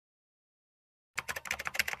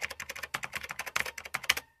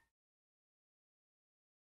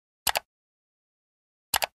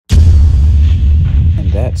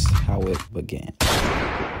that's how it began.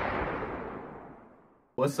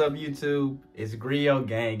 What's up, YouTube? It's Gryo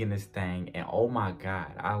gang in this thing, and oh my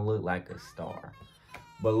god, I look like a star.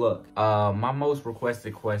 But look, my most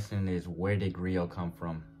requested question is, where did Gryo come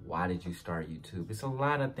from? Why did you start YouTube? It's a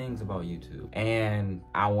lot of things about YouTube, and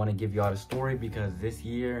I want to give y'all the story because this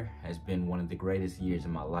year has been one of the greatest years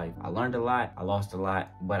in my life. I learned a lot, I lost a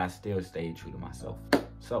lot, but I still stayed true to myself.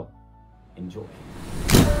 So, enjoy.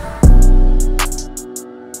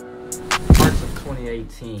 March of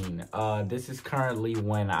 2018. This is currently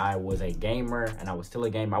when I was a gamer, and I was still a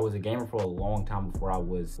gamer. I was a gamer for a long time before I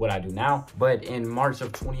was what I do now. But in March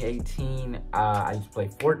of 2018, I used to play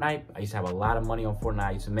Fortnite. I used to have a lot of money on Fortnite.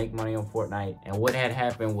 I used to make money on Fortnite. And what had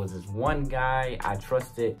happened was this one guy I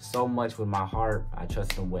trusted so much with my heart. I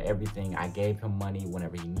trusted him with everything. I gave him money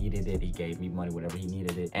whenever he needed it. He gave me money whenever he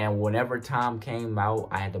needed it. And whenever time came out,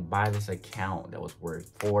 I had to buy this account that was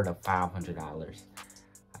worth $400 to $500.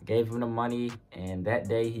 Gave him the money, and that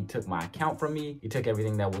day he took my account from me. He took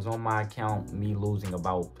everything that was on my account, me losing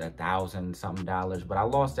about $1,000 something, but I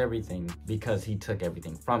lost everything because he took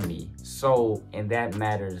everything from me. So in that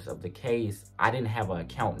matters of the case, I didn't have an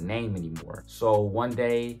account name anymore. So one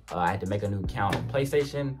day I had to make a new account on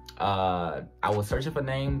PlayStation. I was searching for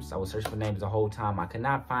names. I was searching for names the whole time. I could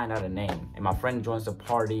not find out a name, and my friend joins the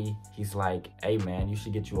party. He's like, hey man, you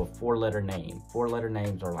should get you a 4-letter name. 4-letter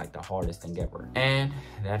names are like the hardest thing ever. And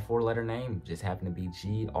that 4-letter name just happened to be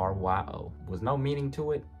Gryo. Was no meaning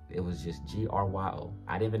to it. It was just Gryo.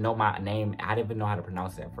 I didn't even know my name. I didn't even know how to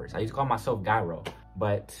pronounce it at first. I used to call myself Gyro.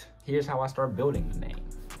 But here's how I started building the name.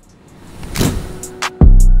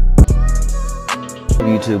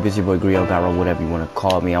 YouTube, it's your boy Gryo, Gyro, whatever you want to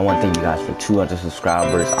call me. I want to thank you guys for 200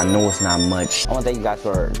 subscribers. I know it's not much. I want to thank you guys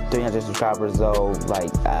for 300 subscribers though.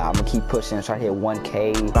 Like, I'm going to keep pushing and try to hit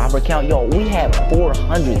 1K. Subscriber count, yo, we have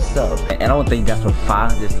 400 subs. And I want to thank you guys for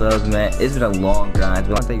 500 subs, man. It's been a long grind. I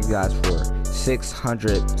want to thank you guys for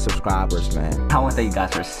 600 subscribers, man. I want to thank you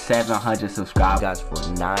guys for 700 subscribers. Guys for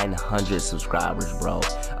 900 subscribers, bro.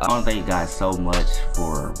 I want to thank you guys so much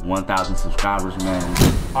for 1,000 subscribers, man.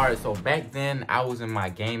 All right, so back then I was in my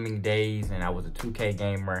gaming days and I was a 2K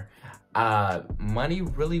gamer. Money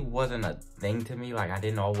really wasn't a thing to me. Like, I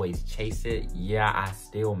didn't always chase it. Yeah, I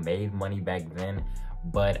still made money back then,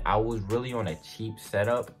 but I was really on a cheap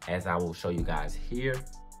setup, as I will show you guys here.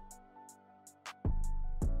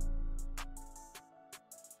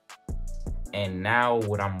 And now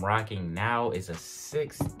what I'm rocking now is a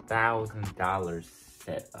 $6,000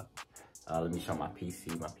 setup. Let me show my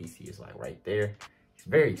PC. My PC is like right there. It's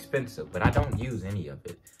very expensive, but I don't use any of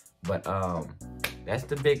it. But that's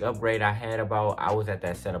the big upgrade I had about. I was at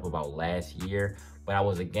that setup about last year, but I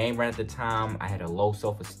was a gamer at the time. I had a low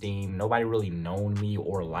self-esteem. Nobody really known me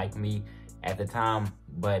or liked me at the time,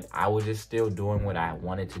 but I was just still doing what I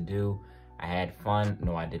wanted to do. I had fun.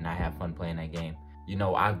 No, I did not have fun playing that game. You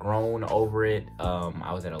know, I've grown over it.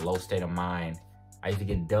 I was at a low state of mind. I used to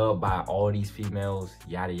get dubbed by all these females,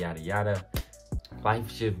 yada, yada, yada.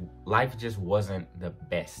 Life just wasn't the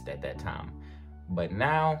best at that time. But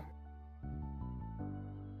now,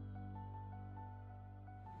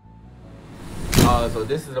 so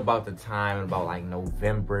this is about the time, about like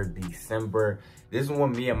November, December. This is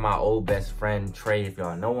when me and my old best friend, Trey, if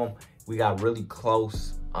y'all know him, we got really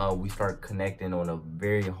close. We started connecting on a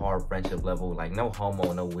very hard friendship level, like no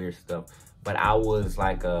homo, no weird stuff. But I was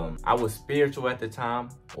like, I was spiritual at the time,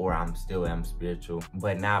 or I'm still am spiritual,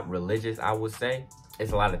 but not religious, I would say.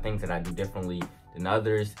 It's a lot of things that I do differently than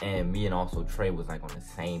others, and me and also Trey was like on the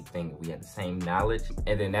same thing. We had the same knowledge,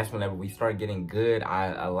 and then that's whenever we started getting good,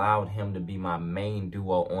 I allowed him to be my main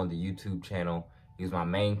duo on the YouTube channel. He was my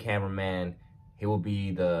main cameraman. He would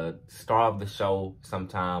be the star of the show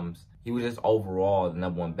sometimes. He was just overall the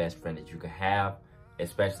 #1 best friend that you could have,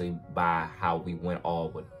 especially by how we went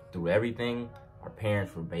through everything. Our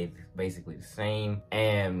parents were basically the same,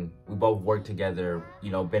 and we both worked together,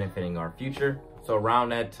 you know, benefiting our future. So around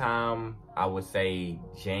that time, I would say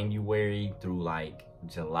January through like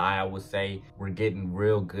July, I would say, we're getting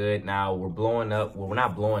real good now. We're blowing up. Well, we're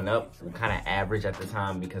not blowing up. We're kind of average at the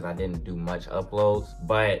time because I didn't do much uploads.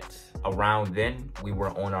 But around then, we were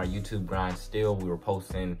on our YouTube grind still. We were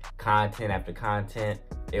posting content after content.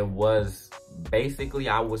 It was basically,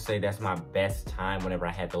 I would say that's my best time whenever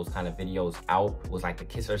I had those kind of videos out, was like the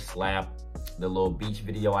Kiss or Slap, the little beach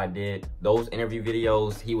video I did, those interview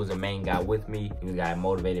videos. He was a main guy with me. He was the guy that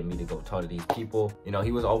motivated me to go talk to these people. You know,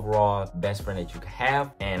 he was overall best friend that you could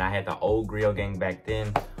have. And I had the old Gryo gang back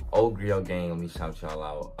then. old Gryo gang, let me shout y'all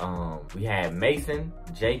out. We had Mason,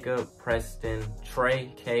 Jacob, Preston,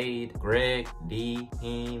 Trey, Cade, Greg, D,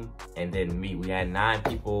 Heem, and then me. We had 9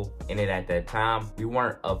 people in it at that time. We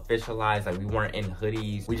weren't officialized, like we weren't in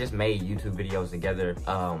hoodies. We just made YouTube videos together.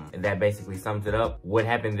 And that basically sums it up. What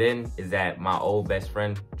happened then is that my old best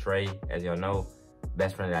friend, Trey, as y'all know,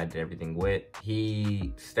 best friend that I did everything with,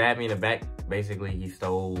 he stabbed me in the back. Basically, he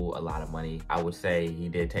stole a lot of money. I would say he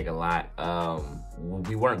did take a lot.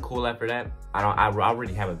 We weren't cool after that. I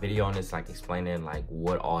already have a video on this, like explaining like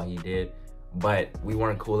what all he did, but we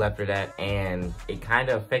weren't cool after that. And it kind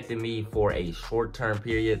of affected me for a short-term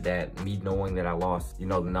period, that me knowing that I lost, you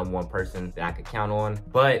know, the #1 person that I could count on,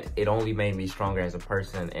 but it only made me stronger as a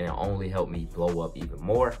person, and it only helped me blow up even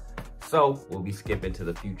more. So we'll be skipping to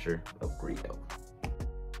the future of Gryo.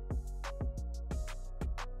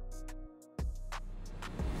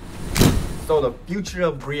 So the future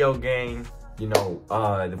of Gryo gang, you know,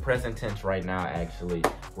 the present tense right now, actually,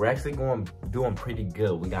 we're actually doing pretty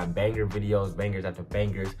good. We got banger videos, bangers after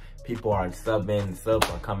bangers. People are subbing, subs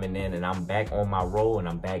are coming in, and I'm back on my roll, and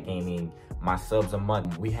I'm back gaining my subs a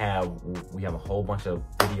month. We have a whole bunch of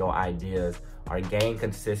video ideas. Our gang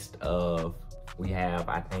consists of, we have,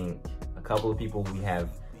 I think, a couple of people. We have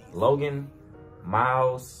Logan,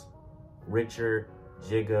 Miles, Richard,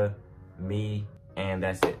 Jigga, me, and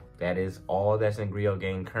that's it. That is all that's in Gryo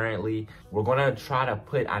gang currently. We're gonna try to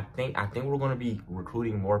put, I think we're gonna be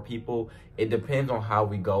recruiting more people. It depends on how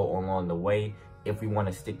we go along the way. If we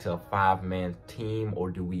wanna stick to a 5-man team,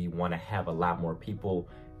 or do we wanna have a lot more people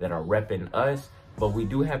that are repping us. But we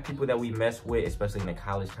do have people that we mess with, especially in the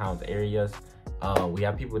college towns areas. We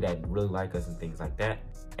have people that really like us and things like that.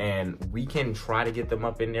 And we can try to get them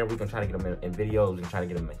up in there. We can try to get them in videos and try to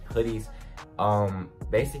get them in hoodies.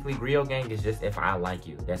 Basically, Gryo gang is just if I like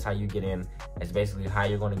you. That's how you get in. That's basically how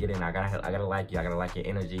you're gonna get in. I gotta like you. I gotta like your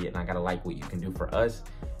energy, and I gotta like what you can do for us,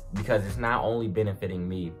 because it's not only benefiting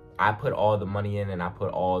me. I put all the money in, and I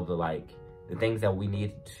put all the things that we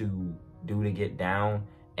need to do to get down,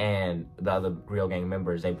 and the other Gryo gang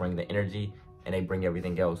members, they bring the energy and they bring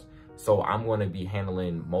everything else. So I'm going to be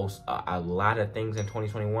handling a lot of things in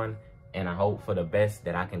 2021, and I hope for the best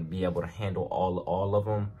that I can be able to handle all of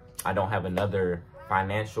them. I don't have another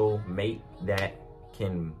financial mate that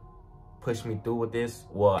can push me through with this.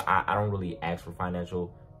 Well, I don't really ask for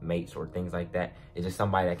financial mates or things like that. It's just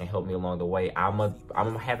somebody that can help me along the way. I'm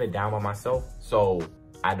gonna have it down by myself, so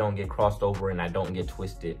I don't get crossed over and I don't get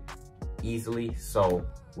twisted easily. So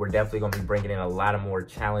we're definitely gonna be bringing in a lot of more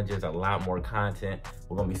challenges, a lot more content.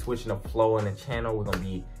 We're gonna be switching the flow in the channel. We're gonna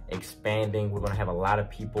be expanding. We're gonna have a lot of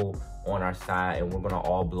people on our side, and we're gonna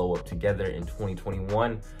all blow up together in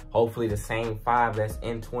 2021. Hopefully the same 5 that's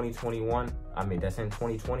in 2021, that's in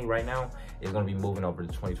 2020 right now, is gonna be moving over to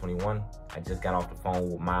 2021. I just got off the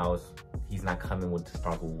phone with Miles. He's not coming to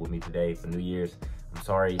start with me today for New Year's. I'm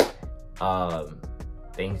sorry.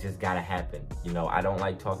 Things just gotta happen. You know, I don't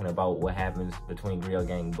like talking about what happens between Gryo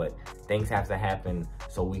gang, but things have to happen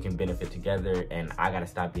so we can benefit together, and I gotta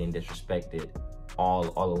stop being disrespected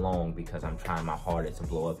all along, because I'm trying my hardest to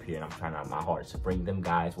blow up here, and I'm trying my hardest to bring them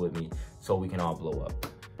guys with me so we can all blow up.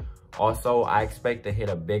 Also, I expect to hit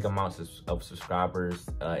a big amount of subscribers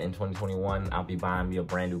in 2021. I'll be buying me a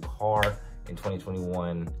brand new car in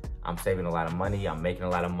 2021. I'm saving a lot of money. I'm making a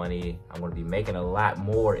lot of money. I'm going to be making a lot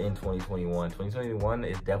more in 2021. 2021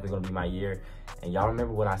 is definitely going to be my year. And y'all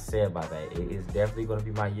remember what I said about that. It is definitely going to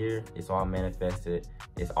be my year. It's all manifested.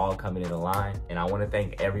 It's all coming in line. And I want to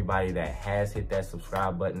thank everybody that has hit that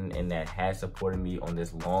subscribe button and that has supported me on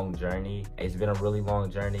this long journey. It's been a really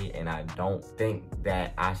long journey, and I don't think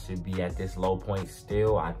that I should be at this low point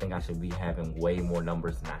still. I think I should be having way more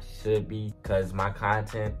numbers than I should be, because my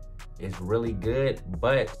content is really good.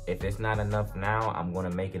 But if it's not enough now, I'm gonna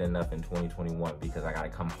make it enough in 2021, because I gotta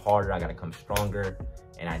come harder, I gotta come stronger,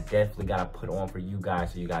 and I definitely gotta put on for you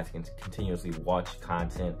guys so you guys can continuously watch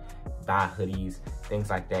content, buy hoodies, things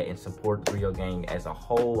like that, and support Gryo gang as a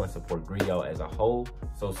whole, and support Gryo as a whole.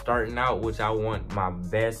 So starting out, which I want my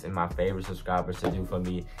best and my favorite subscribers to do for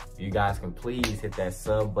me, you guys can please hit that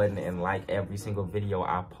sub button and like every single video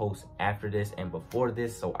I post after this and before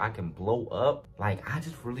this, so I can blow up. Like, I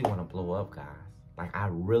just really want to blow up, guys. Like, I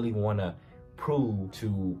really want to prove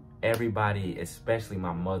to everybody, especially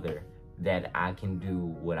my mother, that I can do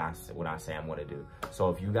what I say I'm gonna do.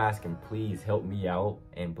 So if you guys can please help me out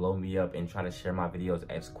and blow me up and try to share my videos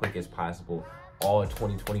as quick as possible all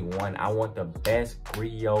 2021. I want the best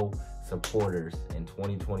Gryo supporters in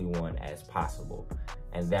 2021 as possible.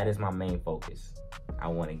 And that is my main focus. I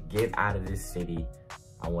want to get out of this city.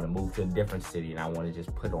 I want to move to a different city, and I want to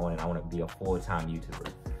just put on, and I want to be a full-time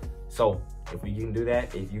YouTuber. So if you can do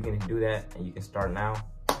that and you can start now,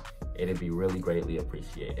 it'd be really greatly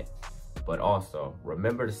appreciated. But also,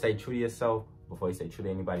 remember to stay true to yourself before you stay true to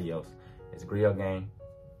anybody else. It's Gryo Gang,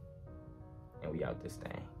 and we out this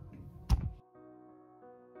thing.